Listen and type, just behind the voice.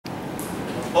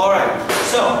Alright,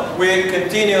 so we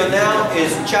continue now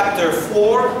is chapter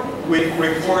 4. We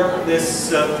report this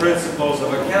principles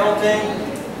of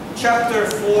accounting.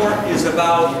 Chapter 4 is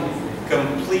about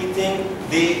completing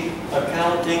the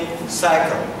accounting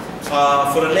cycle.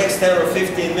 For the next 10 or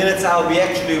 15 minutes, I'll be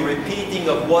actually repeating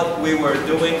of what we were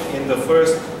doing in the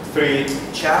first 3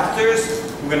 chapters.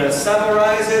 I'm going to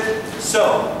summarize it.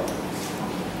 So,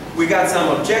 we got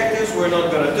some objectives. We're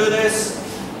not going to do this.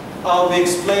 I'll be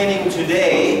explaining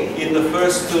today in the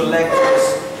first 2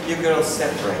 lectures. You girls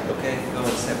separate, okay? Go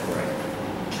and separate.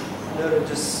 No,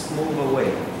 just move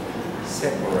away.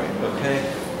 Separate,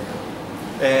 okay?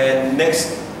 And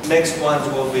next ones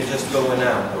will be just going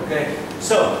out, okay?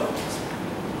 So,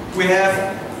 we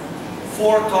have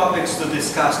 4 topics to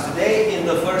discuss today. In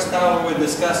the first hour, we'll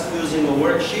discuss using a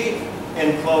worksheet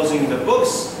and closing the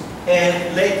books.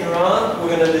 And later on,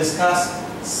 we're going to discuss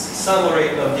summary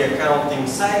of the accounting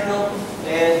cycle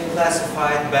and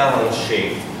classified balance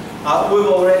sheet. We've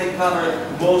already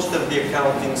covered most of the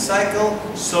accounting cycle,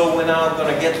 so we're now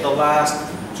going to get the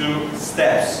last 2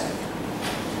 steps.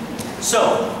 So,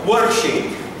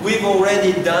 worksheet. We've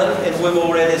already done and we've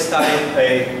already studied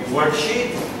a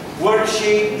worksheet.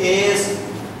 Worksheet is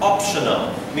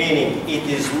optional, meaning it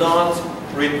is not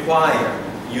required.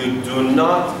 You do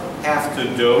not have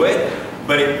to do it,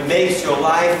 but it makes your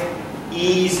life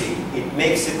easy. It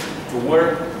makes it to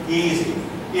work easy.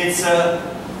 It's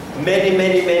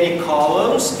many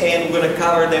columns, and we're going to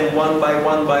cover them one by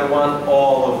one,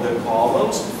 all of the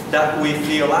columns that we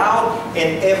fill out,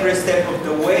 and every step of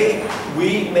the way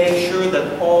we make sure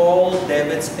that all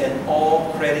debits and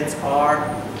all credits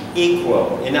are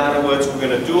equal. In other words, we're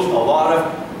going to do a lot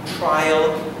of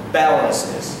trial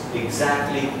balances.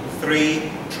 Exactly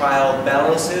 3 trial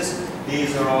balances.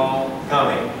 These are all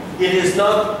coming. It is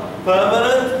not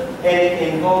permanent, and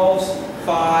it involves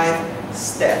 5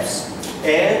 steps.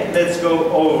 And let's go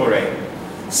over it.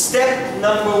 Step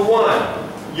number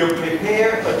 1, you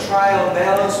prepare a trial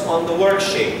balance on the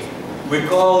worksheet. We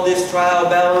call this trial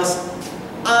balance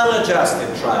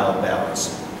unadjusted trial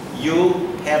balance. You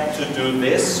have to do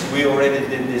this. We already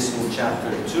did this in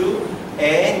chapter 2.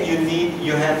 And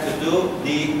you have to do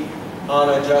the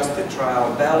unadjusted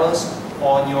trial balance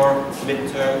on your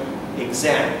midterm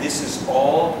exam. This is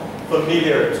all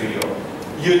familiar to you.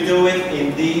 You do it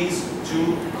in these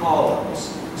 2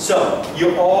 columns. So,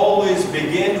 you always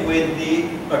begin with the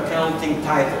accounting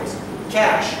titles.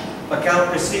 Cash,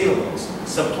 account receivables,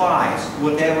 supplies,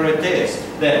 whatever it is.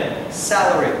 Then,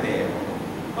 salary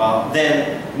payable.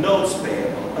 Then, notes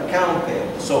payable, account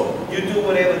payable. So, you do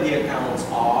whatever the accounts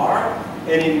are.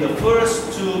 And in the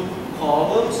first 2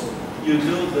 columns, you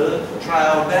do the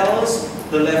trial balance.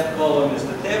 The left column is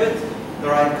the debit, the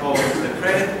right column is the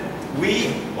credit.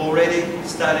 We already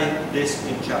studied this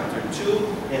in chapter 2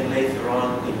 and later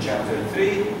on in chapter 3.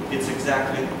 It's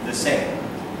exactly the same.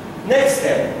 Next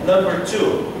step, number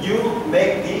 2, you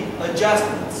make the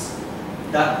adjustments.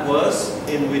 That was,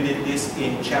 and we did this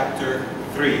in chapter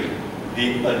 3.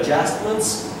 The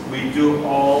adjustments we do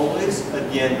always at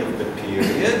the end of the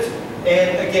period.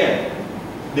 And again,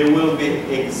 there will be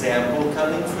example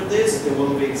coming for this. There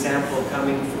will be example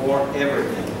coming for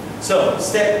everything. So,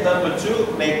 step number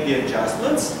 2, make the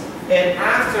adjustments. And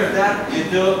after that, you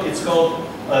do, it's called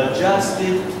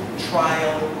adjusted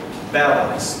trial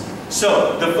balance.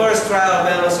 So, the first trial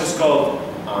balance is called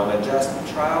unadjusted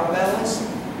trial balance.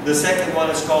 The second one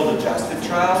is called adjusted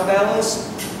trial balance.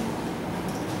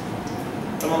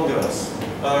 Come on, girls.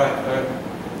 Alright.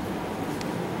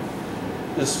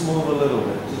 Just move a little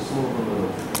bit. Just move a little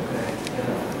bit.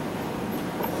 Okay.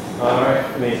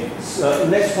 Alright, amazing. So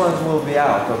next ones will be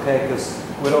out, okay? Because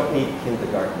we don't need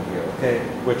kindergarten here, okay?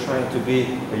 We're trying to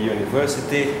be a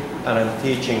university, and I'm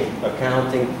teaching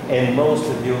accounting, and most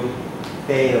of you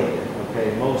failed it,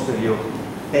 okay? Most of you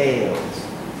failed,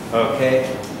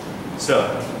 okay? So,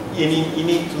 you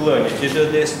need to learn. If you do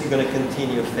this, you're going to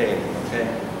continue failing, okay?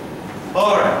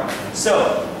 Alright,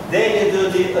 so then you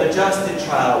do the adjusted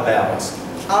trial balance.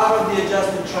 Out of the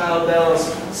adjusted trial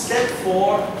balance, step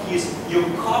 4 is you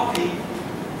copy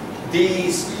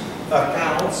these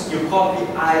accounts. You copy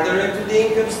either into the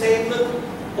income statement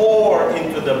or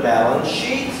into the balance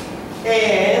sheet.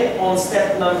 And on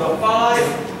step number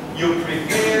 5, you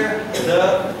prepare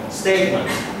the statement.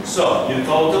 So you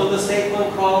total the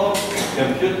statement column,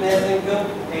 compute net income,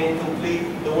 and complete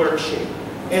the worksheet.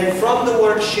 And from the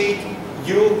worksheet,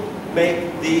 you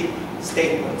make the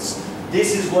statements.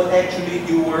 This is what actually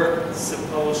you were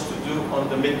supposed to do on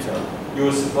the midterm. You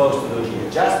were supposed to do the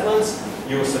adjustments,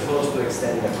 you were supposed to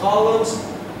extend the columns,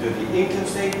 do the income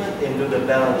statement, and do the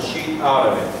balance sheet out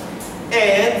of it.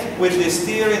 And with this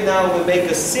theory now, we make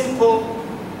a simple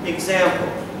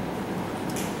example.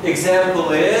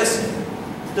 Example is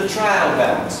the trial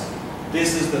balance.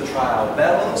 This is the trial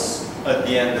balance at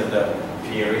the end of the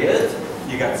period.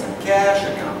 You got some cash,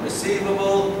 account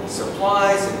receivable,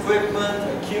 supplies,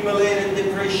 equipment, accumulated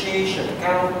depreciation,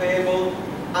 account payable,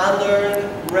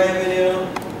 unearned revenue,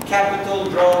 capital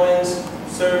drawings,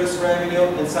 service revenue,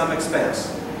 and some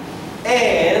expense.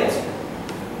 And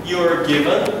you're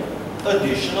given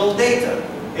additional data.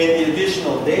 And the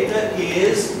additional data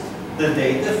is the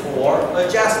data for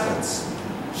adjustments.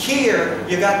 Here,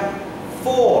 you got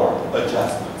 4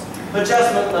 adjustments.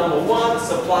 Adjustment number 1,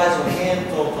 supplies on hand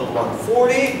total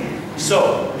 140.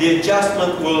 So the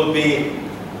adjustment will be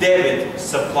debit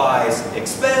supplies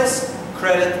expense,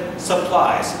 credit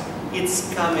supplies.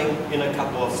 It's coming in a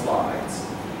couple of slides.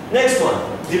 Next one,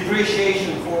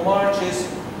 depreciation for March is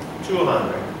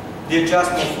 200. The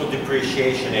adjustment for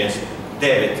depreciation is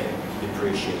debit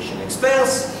depreciation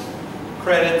expense,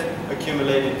 credit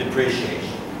accumulated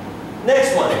depreciation.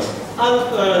 Next one is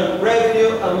unearned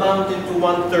revenue amounted to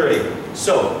 130.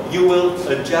 So you will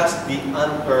adjust the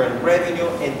unearned revenue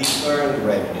and the earned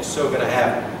revenue. So we're going to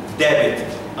have debit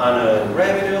unearned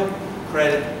revenue,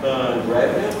 credit earned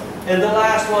revenue. And the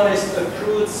last one is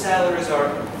accrued salaries are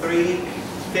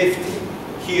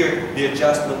 350. Here the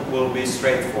adjustment will be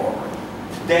straightforward.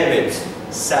 Debit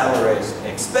salaries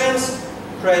expense,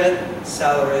 credit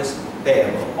salaries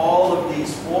payable. All of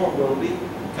these 4 will be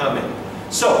coming.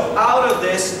 So out of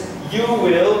this you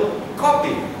will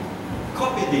copy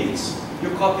these. You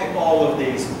copy all of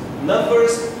these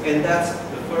numbers, and that's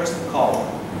the first column.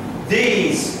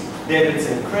 These debits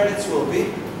and credits will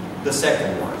be the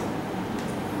second one.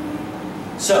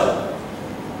 So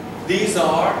these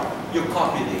are, you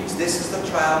copy these. This is the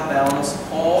trial balance.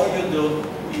 All you do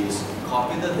is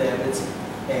copy the debits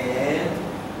and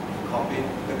copy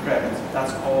the credits.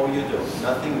 That's all you do.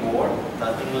 Nothing more,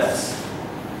 nothing less.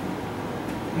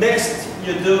 Next,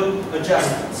 you do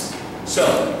adjustments. So,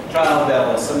 trial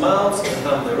balance amounts can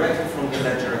come directly from the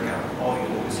ledger account. All you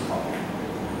do is copy.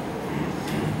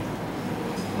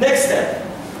 Next step,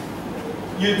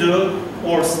 you do,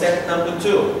 or step number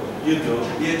 2, you do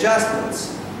the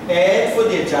adjustments. And for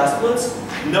the adjustments,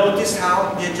 notice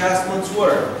how the adjustments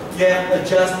work. You have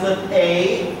adjustment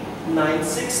A,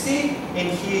 960, and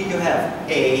here you have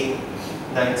A,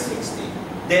 960.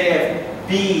 Then you have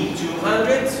B,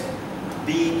 200,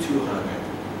 B, 200.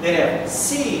 Then you have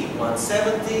C,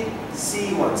 170,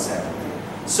 C,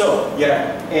 170. So you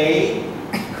have A,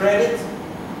 credit,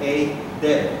 A,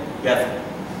 debit. You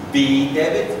have B,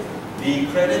 debit, B,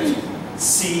 credit,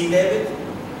 C, debit,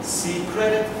 C,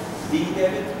 credit, D,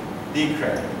 debit, D,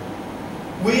 credit.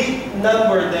 We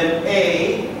number them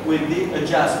A with the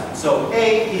adjustment. So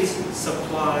A is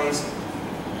supplies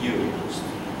used.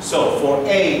 So for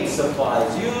A,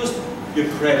 supplies used, you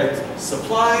credit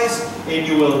supplies and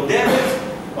you will debit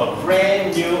a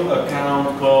brand new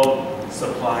account called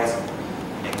supplies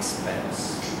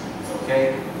expense.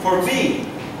 Okay? For B,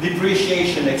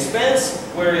 depreciation expense,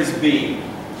 where is B?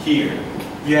 Here.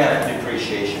 You have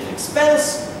depreciation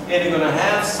expense and you're going to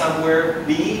have somewhere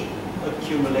B,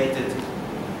 accumulated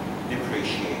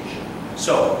depreciation.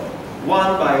 So,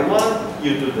 one by one,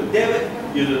 you do the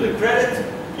debit, you do the credit,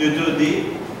 you do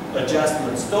the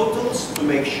adjustments totals to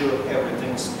make sure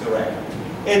everything's correct.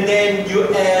 And then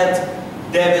you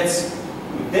add debits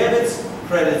with debits,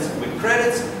 credits with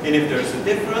credits, and if there's a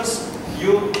difference,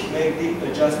 you make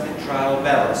the adjusted trial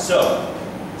balance. So,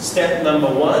 step number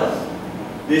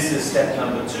 1, this is step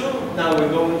number 2. Now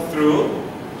we're going through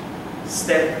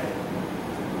step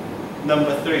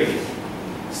number 3.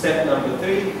 Step number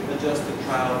 3, adjusted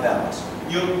trial balance.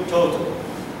 You total.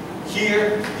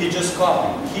 Here, you just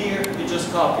copy. Here, you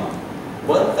just copy.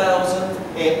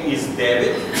 1,000 is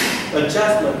debit.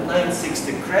 Adjustment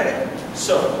 960 credit.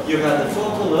 So, you have a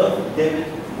total of debit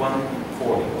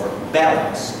 140 or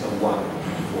balance of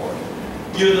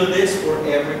 140. You do this for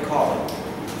every column.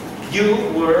 You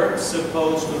were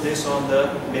supposed to do this on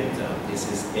the midterm.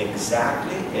 This is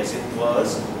exactly as it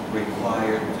was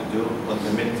required to do on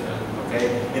the midterm.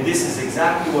 Okay? And this is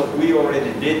exactly what we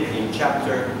already did in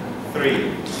chapter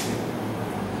 3.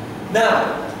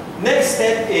 Now, next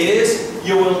step is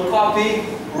you will copy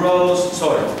rows,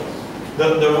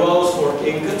 the rows for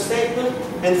income statement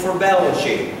and for balance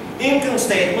sheet. Income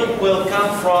statement will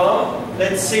come from,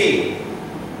 let's see,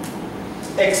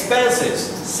 expenses,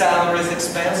 salaries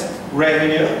expense,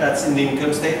 revenue, that's in the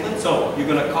income statement. So you're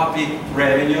going to copy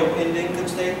revenue in the income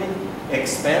statement,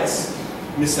 expense,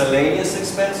 miscellaneous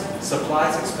expense,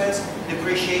 supplies expense,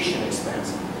 depreciation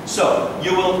expense. So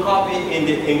you will copy in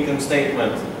the income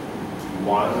statement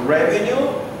 1 revenue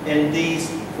and these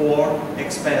for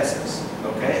expenses.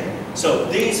 Okay? So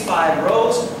these 5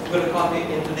 rows, we're going to copy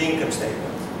into the income statement.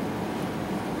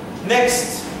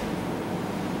 Next,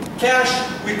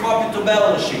 cash, we copy to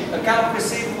balance sheet. Account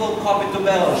receivable, copy to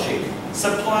balance sheet.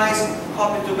 Supplies,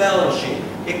 copy to balance sheet.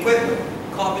 Equipment,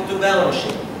 copy to balance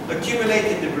sheet.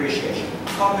 Accumulated depreciation,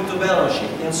 copy to balance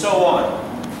sheet, and so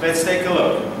on. Let's take a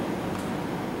look.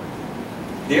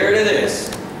 There it is.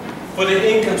 For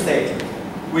the income statement,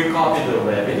 we copy the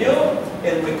revenue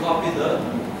and we copy the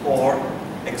core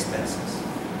expenses.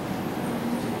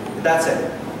 That's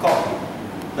it. Copy.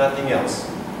 Nothing else.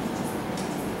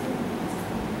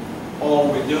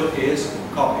 All we do is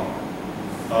copy.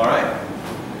 Alright?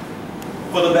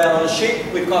 For the balance sheet,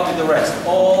 we copy the rest.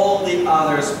 All the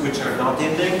others which are not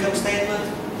in the income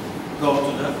statement go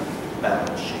to the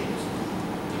balance sheet.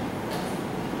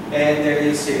 And there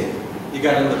you see it. You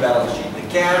got it on the balance sheet. The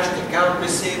cash, the account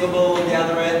receivable on the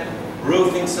other end,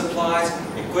 roofing supplies,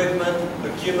 equipment,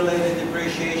 accumulated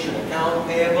depreciation, account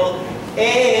payable,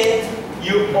 and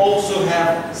you also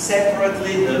have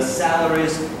separately the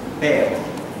salaries payable.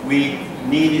 We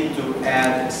needed to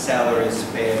add salaries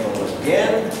payable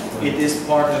again. It is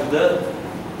part of the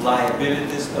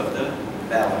liabilities of the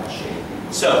balance sheet.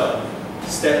 So,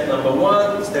 step number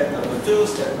 1, step number 2,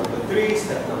 step number 3,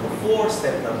 step number 4,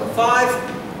 step number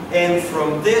 5, and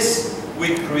from this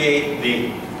we create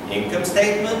the income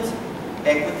statement,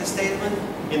 equity statement,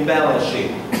 and balance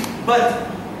sheet. But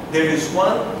there is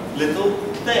one little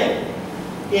thing.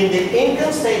 In the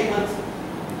income statement,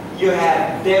 you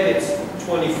have debits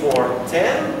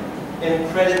 2410 and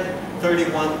credit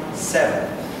 31.7.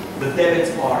 The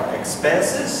debits are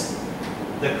expenses,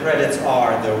 the credits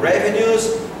are the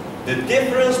revenues. The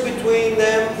difference between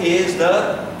them is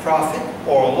the profit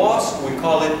or loss. We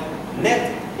call it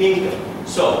net income.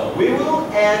 So we will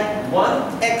add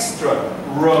one extra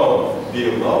row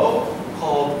below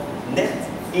called net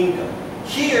income.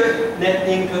 Here, net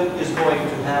income is going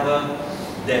to have a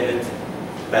debit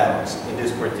balance in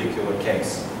this particular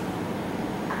case.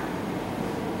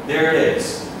 There it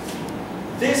is.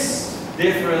 This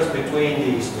difference between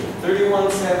these two,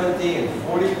 3170 and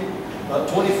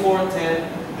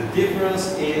 2410, the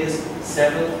difference is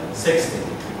 760.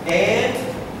 And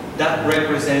that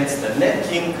represents the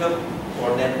net income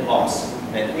or net loss.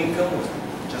 Net income was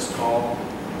just called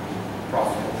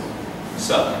profit.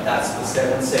 So that's the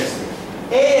 760.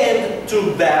 And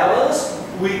to balance,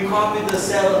 we copy the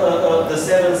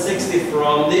 760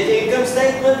 from the income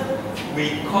statement.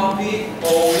 We copy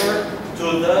over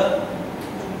to the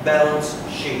balance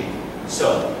sheet.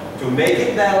 So to make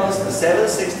it balance, the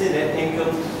 760 net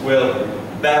income will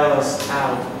balance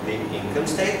out the income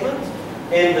statement,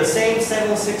 and the same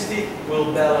 760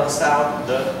 will balance out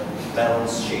the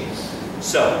balance sheet.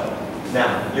 So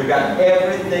now you got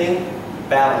everything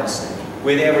balancing.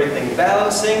 With everything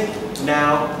balancing,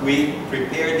 now we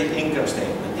prepare the income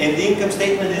statement. And the income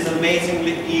statement is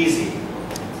amazingly easy.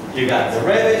 You got the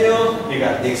revenue, you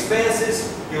got the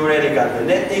expenses, you already got the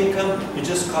net income, you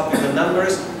just copy the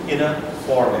numbers in a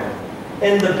format.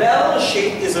 And the balance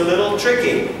sheet is a little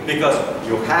tricky because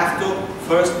you have to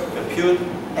first compute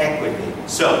equity.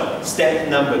 So, step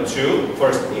number 2,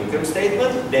 first income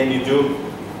statement, then you do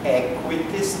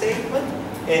equity statement,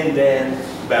 and then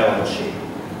balance sheet.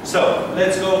 So,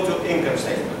 let's go to income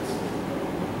statement.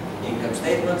 Income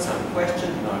statement, some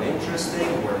questions, not interesting,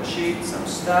 worksheet, some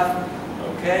stuff,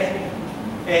 okay?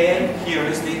 And here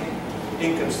is the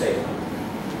income statement.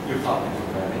 You copy the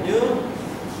revenue,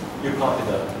 you copy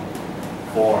the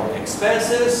core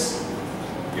expenses,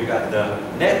 you got the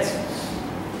net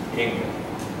income.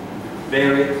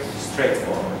 Very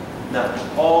straightforward. Now,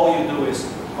 all you do is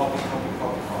copy, copy,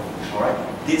 copy, copy. All right?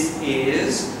 This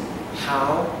is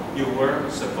how you were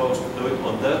supposed to do it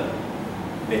on the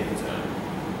midterm.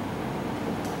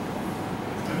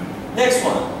 Next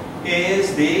one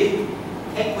is the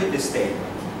equity statement.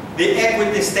 The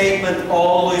equity statement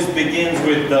always begins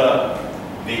with the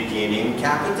beginning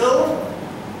capital.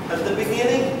 At the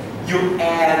beginning, you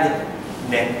add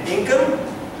net income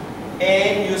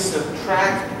and you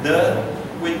subtract the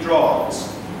withdrawals.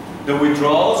 The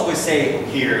withdrawals, we say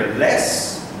here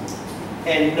less.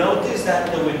 And notice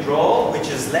that the withdrawal, which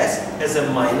is less, has a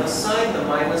minus sign. The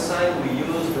minus sign, we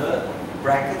use the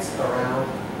brackets around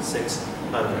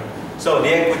 600. So the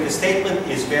equity statement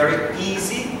is very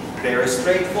easy, very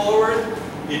straightforward.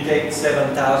 You take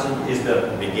 7,000 is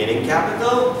the beginning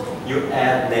capital. You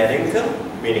add net income,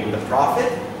 meaning the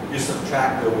profit. You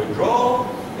subtract the withdrawal,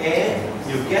 and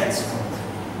you get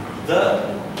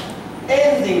the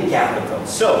ending capital.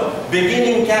 So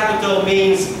beginning capital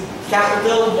means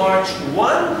capital March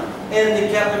 1, and the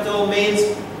capital means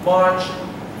March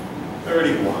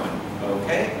 31.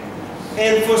 Okay?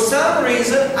 And for some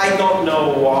reason, I don't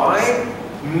know why,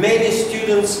 many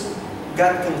students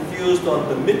got confused on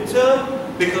the midterm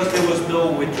because there was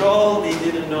no withdrawal, they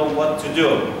didn't know what to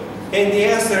do. And the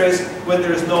answer is, when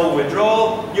there's no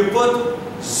withdrawal, you put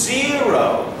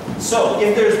 0. So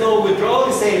if there's no withdrawal,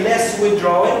 you say less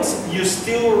withdrawings, you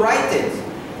still write it.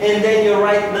 And then you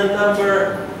write the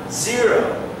number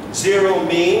 0. 0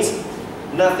 means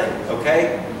nothing,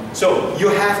 okay? So you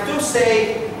have to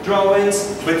say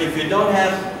drawings, but if you don't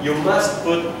have, you must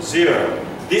put 0.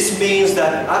 This means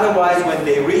that otherwise when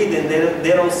they read and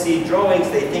they don't see drawings,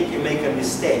 they think you make a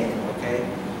mistake, okay?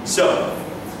 So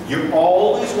you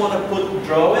always want to put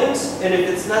drawings, and if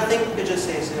it's nothing, you just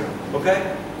say 0,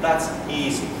 okay? That's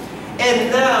easy.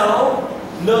 And now,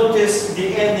 notice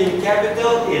the ending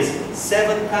capital is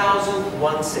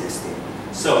 7,160.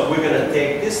 So we're going to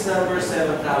take this number,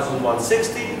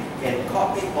 7,160, and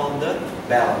copy on the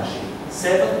balance sheet.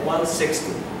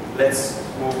 7,160. Let's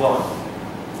move on.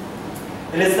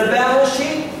 And it's the balance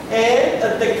sheet, and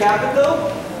at the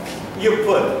capital, you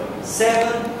put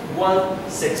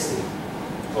 7,160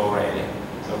 already.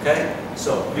 Okay?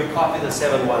 So you copy the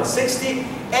 7,160,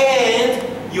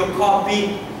 and you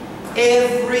copy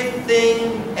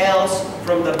everything else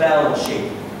from the balance sheet.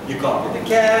 You copy the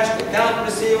cash, the account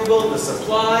receivable, the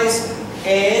supplies,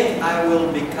 and I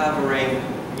will be covering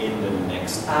in the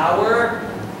next hour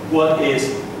what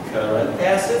is current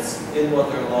assets and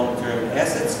what are long-term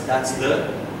assets. That's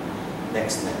the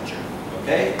next lecture.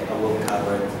 Okay? I will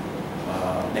cover it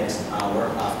next hour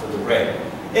after the break.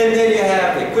 And then you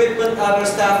have equipment, other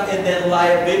stuff, and then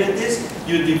liabilities.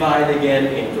 You divide again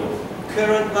into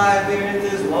current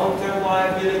liabilities, long-term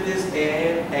liabilities,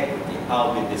 and equity.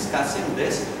 I'll be discussing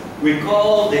this. We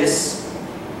call this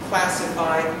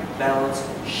classified balance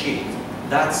sheet.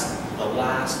 That's the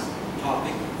last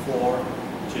topic for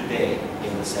today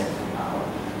in the second hour.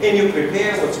 And you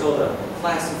prepare what's called a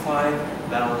classified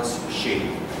balance sheet.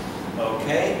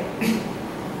 Okay?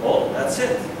 Well, that's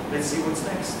it. Let's see what's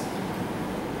next.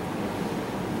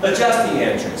 Adjusting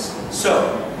entries.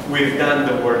 So, we've done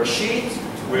the worksheet,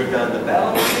 we've done the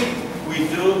balance sheet, we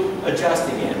do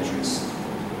adjusting entries.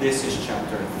 This is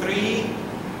chapter 3.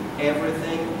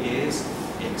 Everything is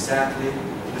exactly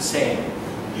the same.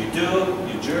 You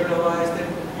journalize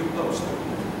them, you post them.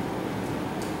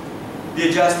 The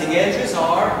adjusting entries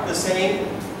are the same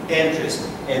entries.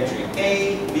 Entry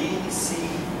A, B, C,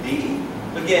 D.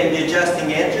 Again, the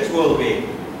adjusting entries will be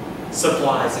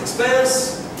supplies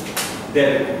expense,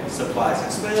 debit supplies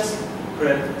expense,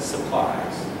 credit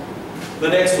supplies. The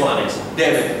next one is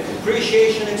debit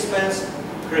depreciation expense,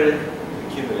 credit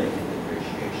accumulated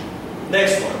depreciation.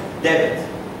 Next one, debit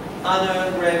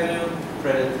unearned revenue,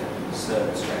 credit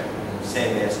service revenue.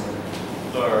 Same as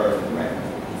earned revenue.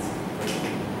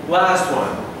 Last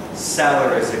one,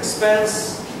 salaries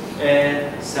expense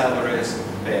and salaries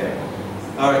payable.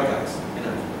 Alright guys,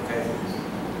 enough, okay?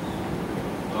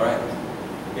 Alright,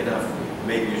 enough.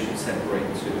 Maybe you should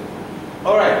separate two.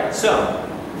 Alright, so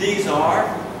these are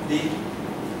the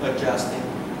adjusting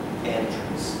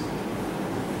entries.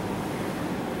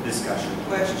 Discussion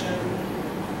question,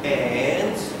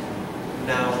 and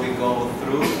now we go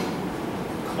through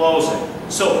closing.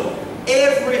 So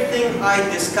everything I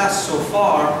discussed so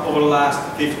far over the last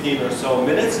 15 or so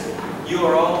minutes, you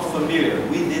are all familiar.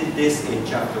 We did this in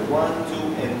chapter 1, 2,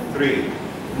 and 3.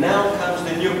 Now comes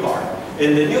the new part.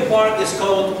 And the new part is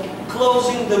called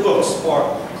closing the books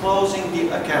or closing the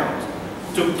account.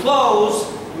 To close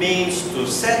means to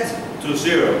set to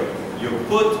 0. You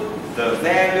put the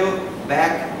value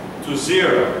back to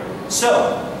 0.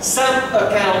 So, some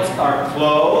accounts are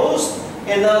closed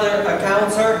and other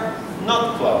accounts are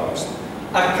not closed.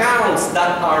 Accounts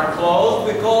that are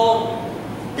closed we call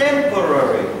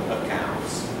temporary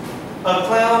accounts.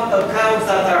 Accounts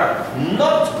that are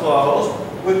not closed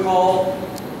we call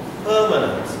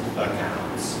permanent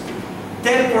accounts.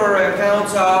 Temporary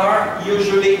accounts are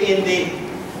usually in the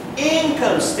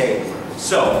income statement.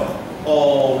 So,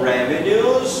 all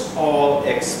revenues, all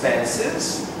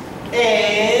expenses,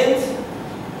 and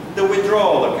the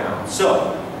withdrawal account.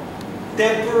 So,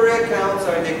 temporary accounts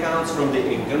are the accounts from the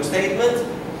income statement,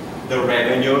 the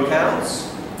revenue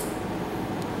accounts,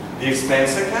 the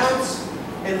expense accounts,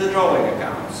 and the drawing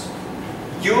accounts.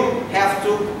 You have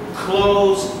to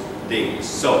close these.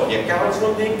 So, the accounts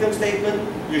from the income statement,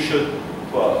 you should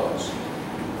close.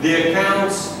 The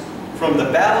accounts from the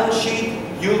balance sheet,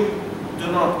 you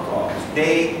do not close.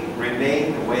 They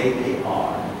remain the way they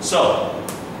are. So,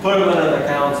 permanent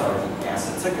accounts are the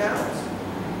assets accounts,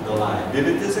 the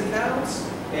liabilities accounts,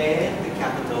 and the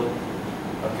capital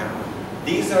account.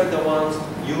 These are the ones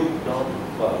you don't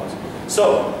close.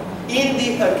 So, in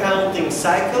the accounting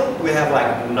cycle, we have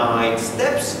like 9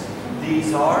 steps.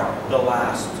 These are the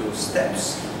last 2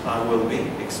 steps I will be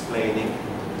explaining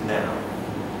now.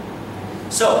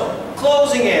 So,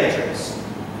 closing entries.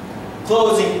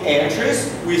 Closing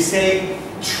entries, we say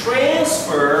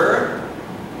transfer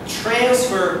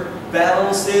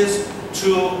balances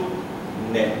to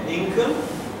net income.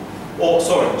 Oh,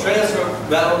 sorry, transfer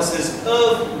balances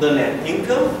of the net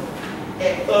income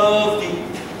of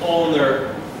the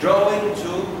owner drawing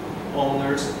to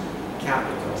owner's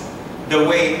capital. The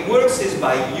way it works is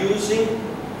by using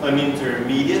an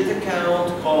intermediate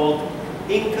account called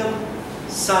income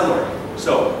summary.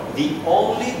 So the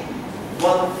only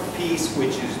one piece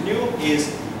which is new is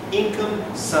income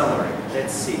summary.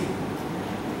 Let's see.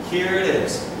 Here it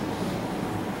is.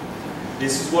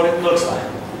 This is what it looks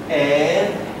like.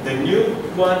 And the new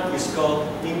one is called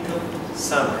income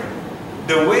summary.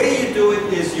 The way you do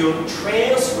it is you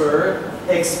transfer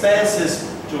expenses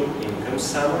to income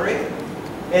summary,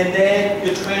 and then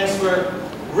you transfer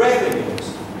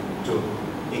revenues to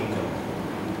income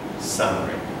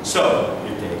summary. So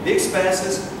you take the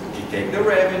expenses, you take the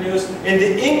revenues, and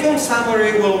the income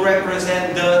summary will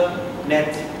represent the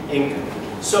net income.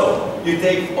 So you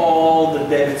take all the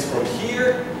debits from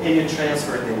here and you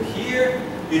transfer them here.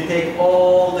 You take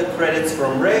all the credits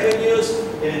from revenues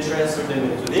and you transfer them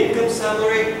into the income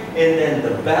summary, and then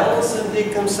the balance of the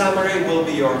income summary will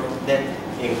be your net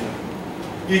income.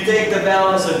 You take the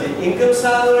balance of the income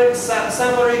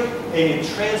summary and you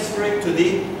transfer it to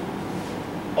the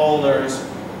owner's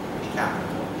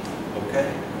capital.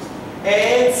 Okay?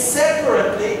 And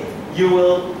separately, you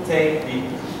will take the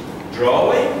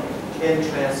drawing and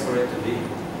transfer it to the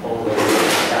owner's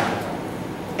capital.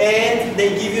 And they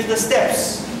give you the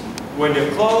steps. When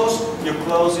you close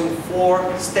in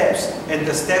 4 steps. And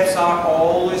the steps are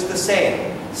always the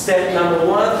same. Step number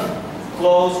 1,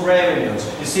 close revenues.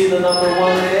 You see the number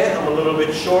 1 there? I'm a little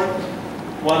bit short.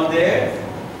 1 there.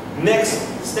 Next,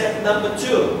 step number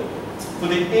 2. For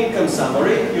the income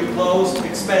summary, you close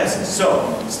expenses. So,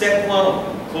 step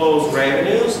 1, close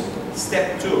revenues.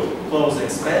 Step 2, close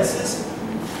expenses.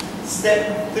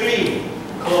 Step 3,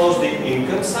 close the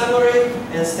income summary.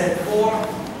 And step 4,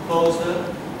 close the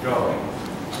drawing.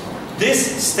 This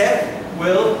step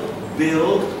will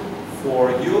build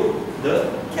for you the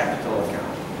capital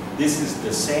account. This is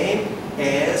the same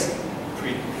as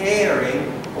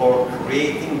preparing or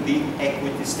creating the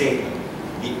equity statement.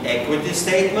 The equity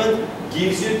statement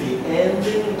gives you the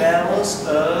ending balance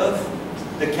of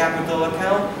the capital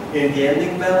account, and the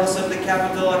ending balance of the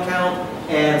capital account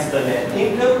adds the net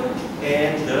income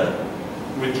and the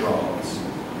withdrawals.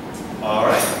 All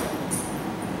right.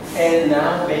 And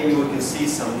now maybe we can see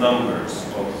some numbers.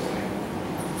 Okay.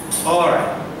 All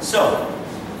right. So,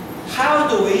 how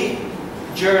do we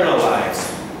journalize?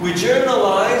 We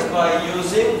journalize by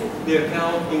using the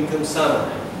account income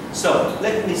summary. So,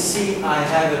 let me see. I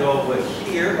have it over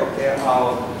here. Okay,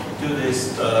 I'll do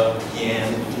this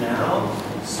again now,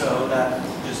 so that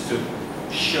just to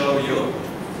show you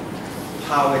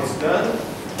how it's done.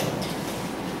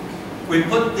 We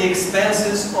put the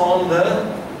expenses on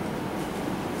the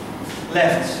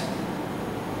left.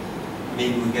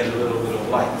 Maybe we get a little bit of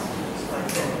light.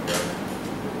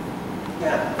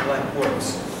 Yeah, the light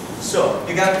works. So,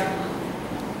 you got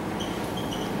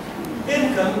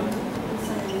income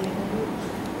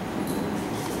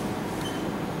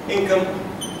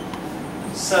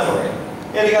summary.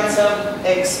 And you got some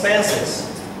expenses.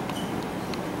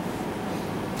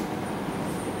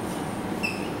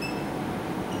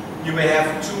 You may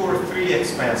have 2 or 3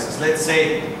 expenses. Let's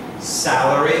say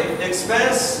salary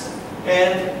expense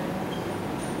and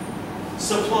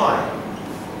supply.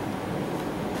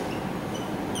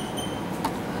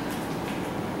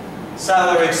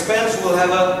 Salary expense will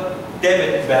have a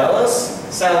debit balance.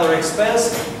 Salary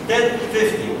expense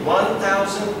 1050,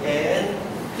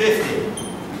 1050.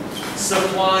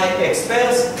 Supply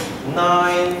expense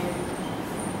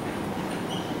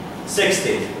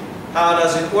 960. How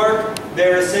does it work?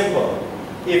 Very simple.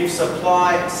 If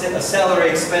salary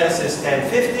expense is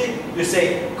 1050, you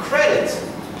say credit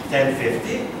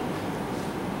 1050,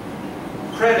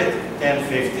 credit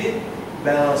 1050,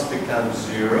 balance becomes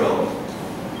 0,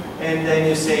 and then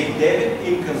you say debit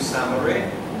income summary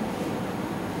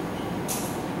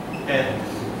and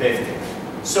 50.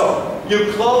 So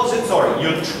you close it,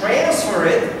 you transfer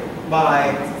it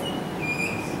by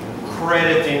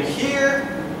crediting here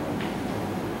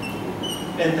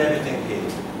and debiting here.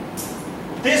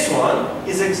 This one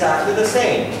is exactly the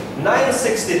same.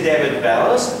 960 debit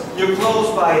balance. You close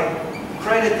by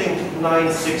crediting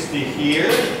 960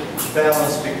 here.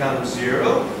 Balance becomes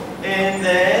 0. And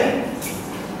then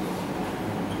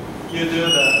you do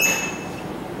the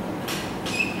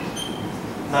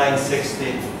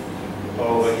 960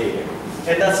 over here.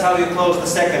 And that's how you close the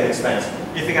second expense.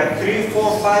 If you got 3,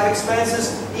 4, 5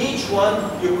 expenses, each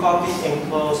one you copy and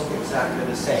close exactly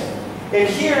the same. And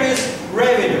here is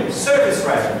revenue, service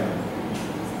revenue.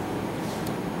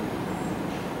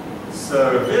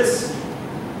 Service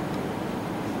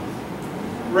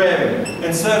revenue.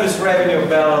 And service revenue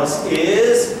balance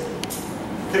is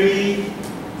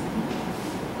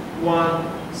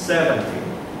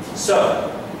 3,170. So,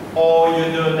 all you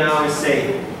do now is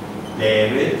say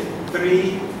debit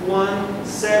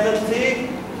 3,170,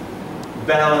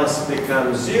 balance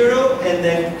becomes 0, and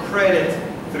then credit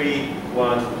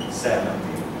 3,170.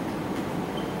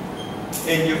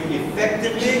 And you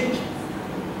effectively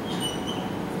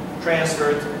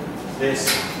transferred this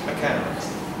account.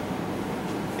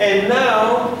 And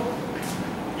now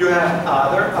you have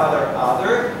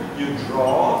other, you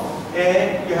draw,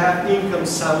 and you have income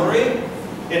summary.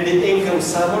 In the income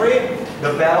summary,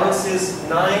 the balance is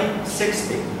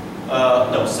 760.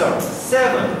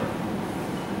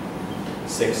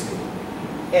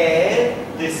 And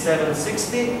this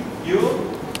 760 you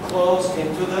close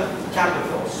into the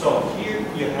capital. So here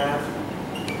you have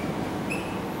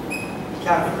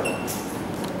capital.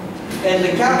 And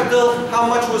the capital, how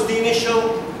much was the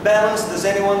initial balance? Does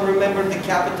anyone remember the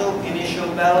capital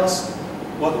initial balance?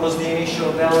 What was the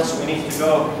initial balance? We need to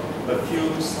go a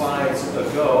few slides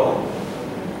ago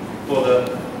for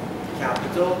the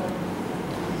capital.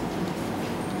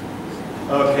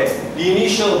 Okay, the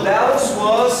initial balance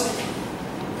was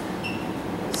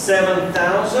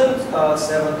 7,000.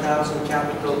 7,000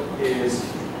 capital is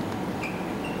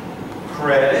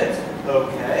credit.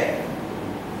 Okay,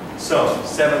 so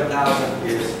 7,000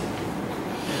 is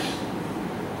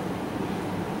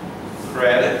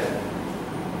credit.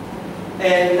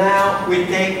 And now we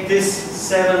take this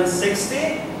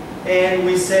 760 and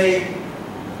we say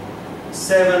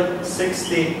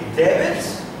 760 debit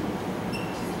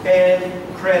and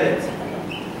credit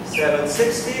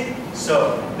 760.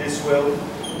 So this will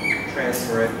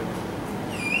transfer it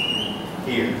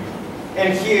here.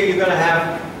 And here you're going to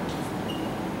have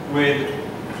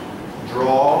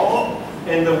withdraw.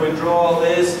 And the withdrawal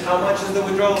is, how much is the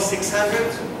withdrawal?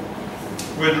 600?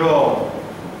 Withdrawal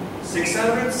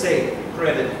 600, say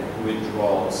credit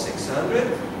withdrawal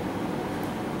 600.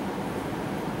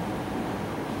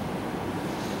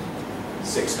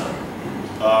 600.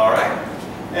 Alright.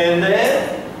 And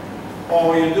then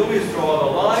all you do is draw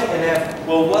the line and have,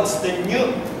 well, what's the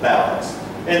new balance?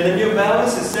 And the new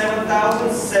balance is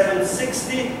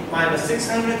 7,760 minus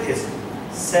 600 is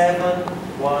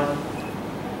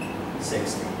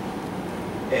 7,160.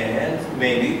 And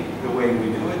maybe the way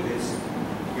we do it is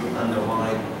you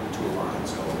underline 2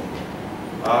 lines over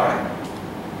here. Alright?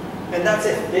 And that's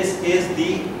it. This is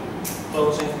the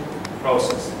closing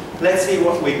process. Let's see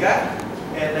what we got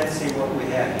and let's see what we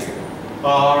have here.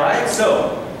 Alright,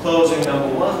 so closing number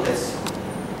 1, let's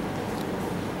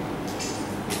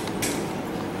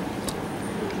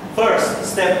first,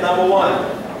 step number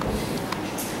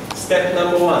 1. Step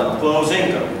number 1, close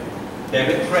income,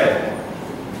 debit credit.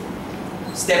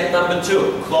 Step number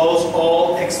 2, close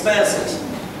all expenses.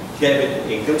 Debit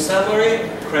income summary,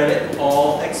 credit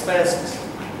all expenses.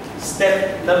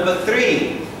 Step number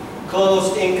 3,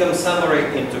 close income summary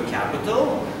into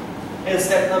capital. And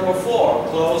step number 4,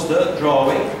 close the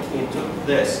drawing into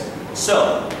this.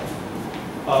 So,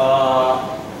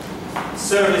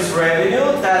 service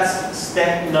revenue, that's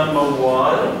step number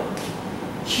 1.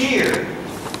 Here,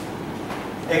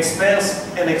 expense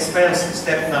and expense,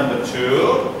 step number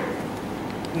 2.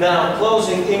 Now,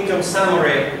 closing income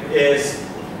summary is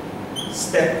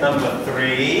step number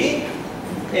 3.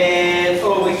 And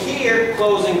over here,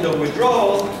 closing the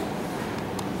withdrawal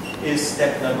is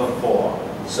step number 4.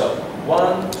 So,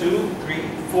 1, 2, 3,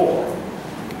 4.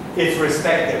 It's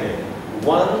respectively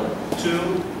 1,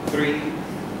 2, 3,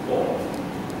 4.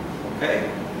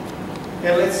 Okay?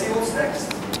 And let's see what's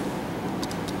next.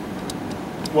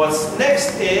 What's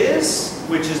next is,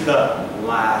 which is the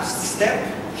last step,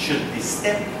 should be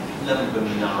step number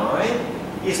 9,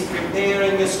 is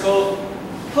preparing what's called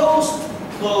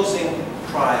post-closing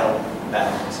trial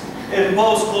balance. And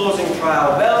post-closing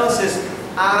trial balance is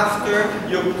after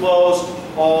you close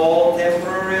all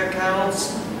temporary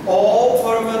accounts, all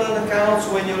permanent accounts.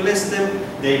 When you list them,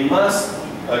 they must,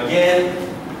 again,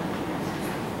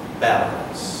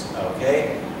 balance.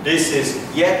 Okay? This is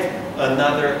yet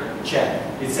another check.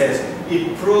 It says,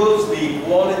 it proves the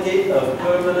quality of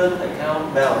permanent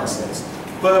account balances.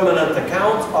 Permanent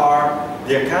accounts are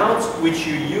the accounts which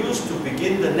you use to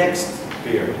begin the next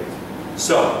period.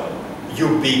 So,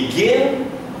 you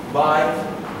begin by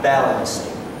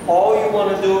balancing. All you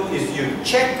want to do is you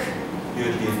check you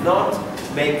did not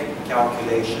make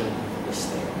calculation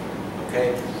mistake.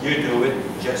 Okay? You do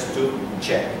it just to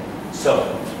check.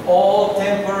 So, all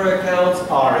temporary accounts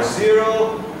are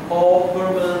 0, all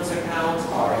permanent accounts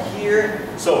are here.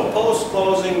 So,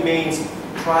 post-closing means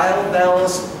trial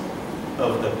balance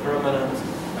of the permanent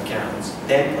accounts.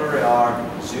 Temporary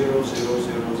are 0, 0,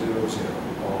 0, 0, 0.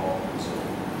 All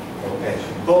 0. Okay.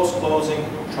 Post-closing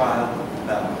trial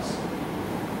balance.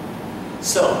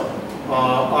 So,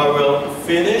 I will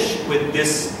finish with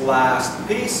this last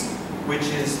piece, which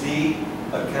is the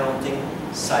accounting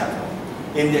cycle.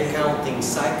 In the accounting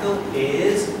cycle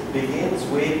begins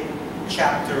with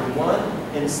chapter 1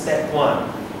 and step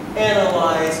 1.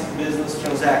 Analyze business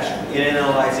transaction. In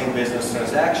analyzing business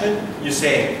transaction, you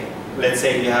say, let's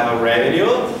say you have a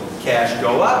revenue, cash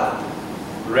go up,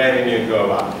 revenue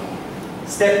go up.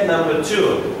 Step number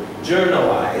 2,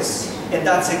 journalize. And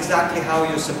that's exactly how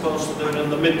you're supposed to do it in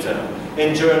the midterm.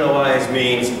 And journalize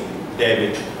means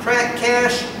debit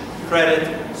cash,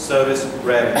 credit service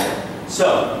revenue.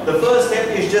 So the first step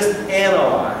is just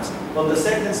analyze. Well, the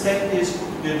second step is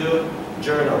you do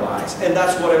journalize. And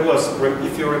that's what it was.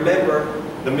 If you remember,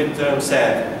 the midterm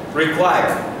said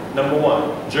require, number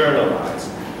 1, journalize.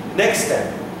 Next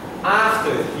step,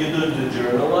 after you do the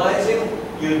journalizing,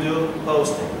 you do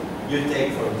posting. You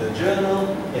take from the journal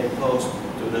and post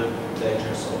to the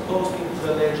ledger. So posting to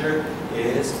the ledger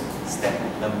is step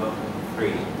number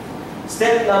 3.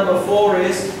 Step number 4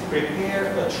 is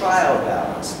prepare a trial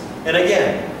balance. And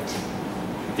again,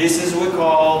 this is what we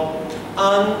call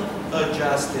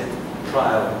unadjusted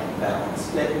trial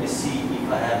balance. Let me see if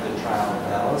I have the trial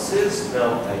balances.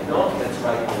 No, I don't. Let's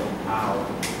write them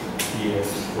out here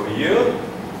for you.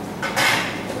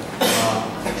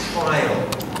 Trial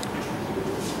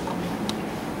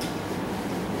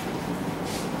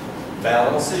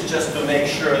balances, just to make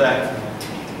sure that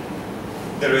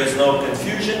there is no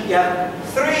confusion. You have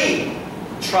 3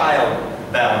 trial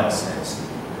balances.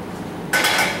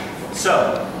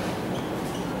 So,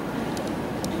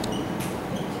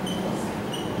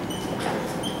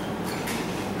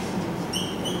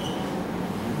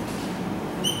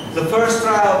 the first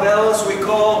trial balance we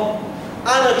call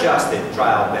unadjusted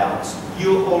trial balance.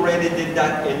 You already did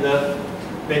that in the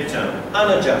midterm.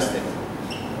 Unadjusted.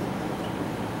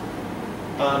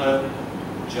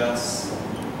 Unadjusted.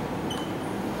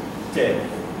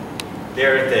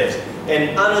 There it is.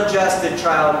 And unadjusted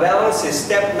trial balance is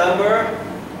step number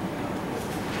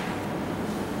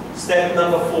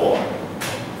 4.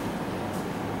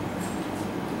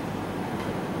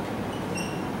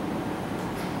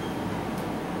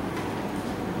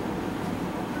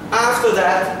 After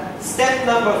that, step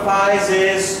number 5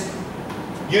 is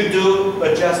you do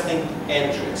adjusting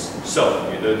entries.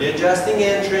 So you do the adjusting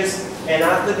entries, and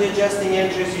after the adjusting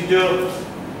entries, you do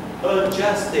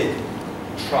adjusted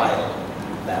trial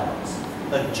balance.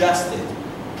 Adjusted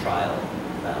trial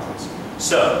balance.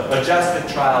 So, adjusted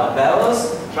trial balance.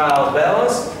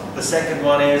 The second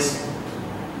one is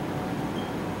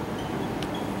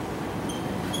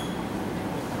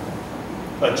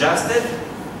adjusted.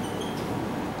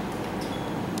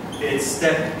 It's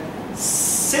step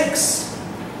 6.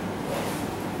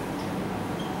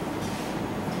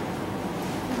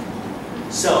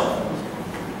 So,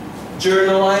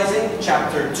 journalizing,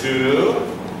 chapter 2.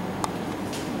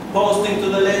 Posting to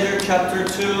the ledger, chapter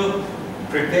 2.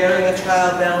 Preparing a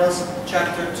trial balance,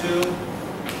 chapter 2.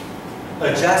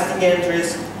 Adjusting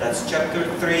entries, that's chapter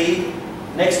 3.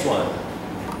 Next one,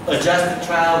 adjusted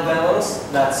trial balance,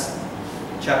 that's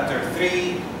chapter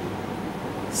 3.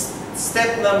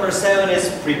 Step number 7 is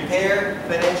prepare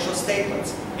financial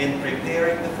statements. In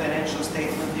preparing the financial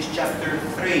statement is chapter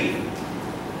 3.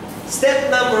 Step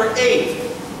number 8,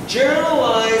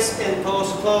 journalize and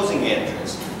post closing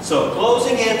entries. So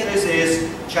closing entries is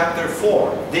chapter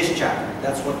 4, this chapter.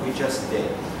 That's what we just did.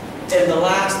 And the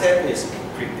last step is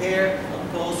prepare a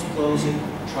post-closing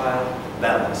trial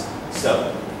balance.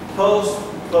 So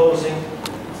post-closing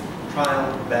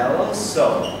trial balance.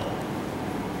 So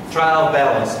trial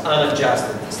balance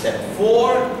unadjusted, step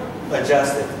 4,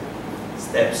 adjusted,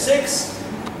 step 6.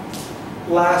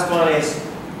 Last one is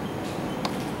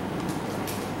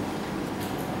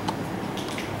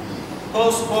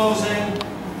post-closing,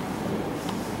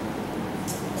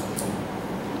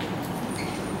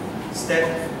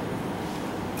 step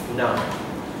 9.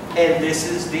 And this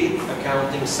is the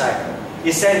accounting cycle.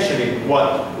 Essentially,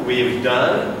 what we've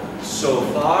done so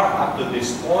far up to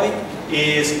this point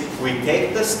is we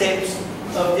take the steps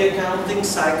of the accounting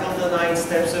cycle, the 9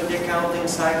 steps of the accounting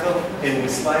cycle, and we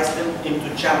slice them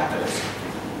into chapters.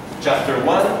 Chapter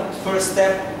 1, first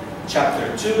step,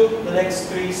 Chapter 2, the next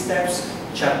 3 steps.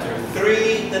 Chapter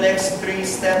 3, the next 3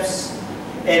 steps.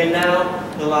 And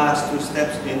now the last 2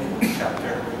 steps in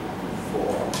chapter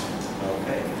 4.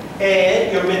 Okay.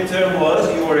 And your midterm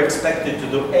was you were expected to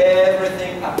do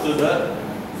everything up to the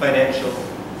financial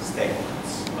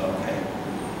statements. Okay.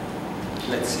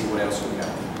 Let's see what else we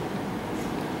got.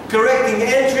 Correcting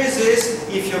entries is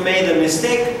if you made a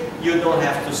mistake, you don't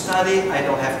have to study.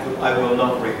 I will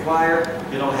not require.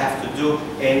 You don't have to do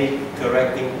any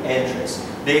correcting entries.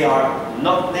 They are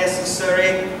not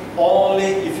necessary. Only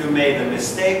if you made a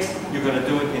mistake, you're going to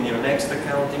do it in your next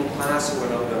accounting class.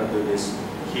 We're not going to do this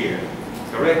here.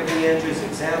 Correcting entries,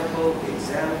 example,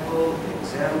 example,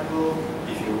 example.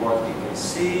 If you want, you can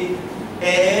see.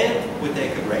 And we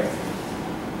take a break.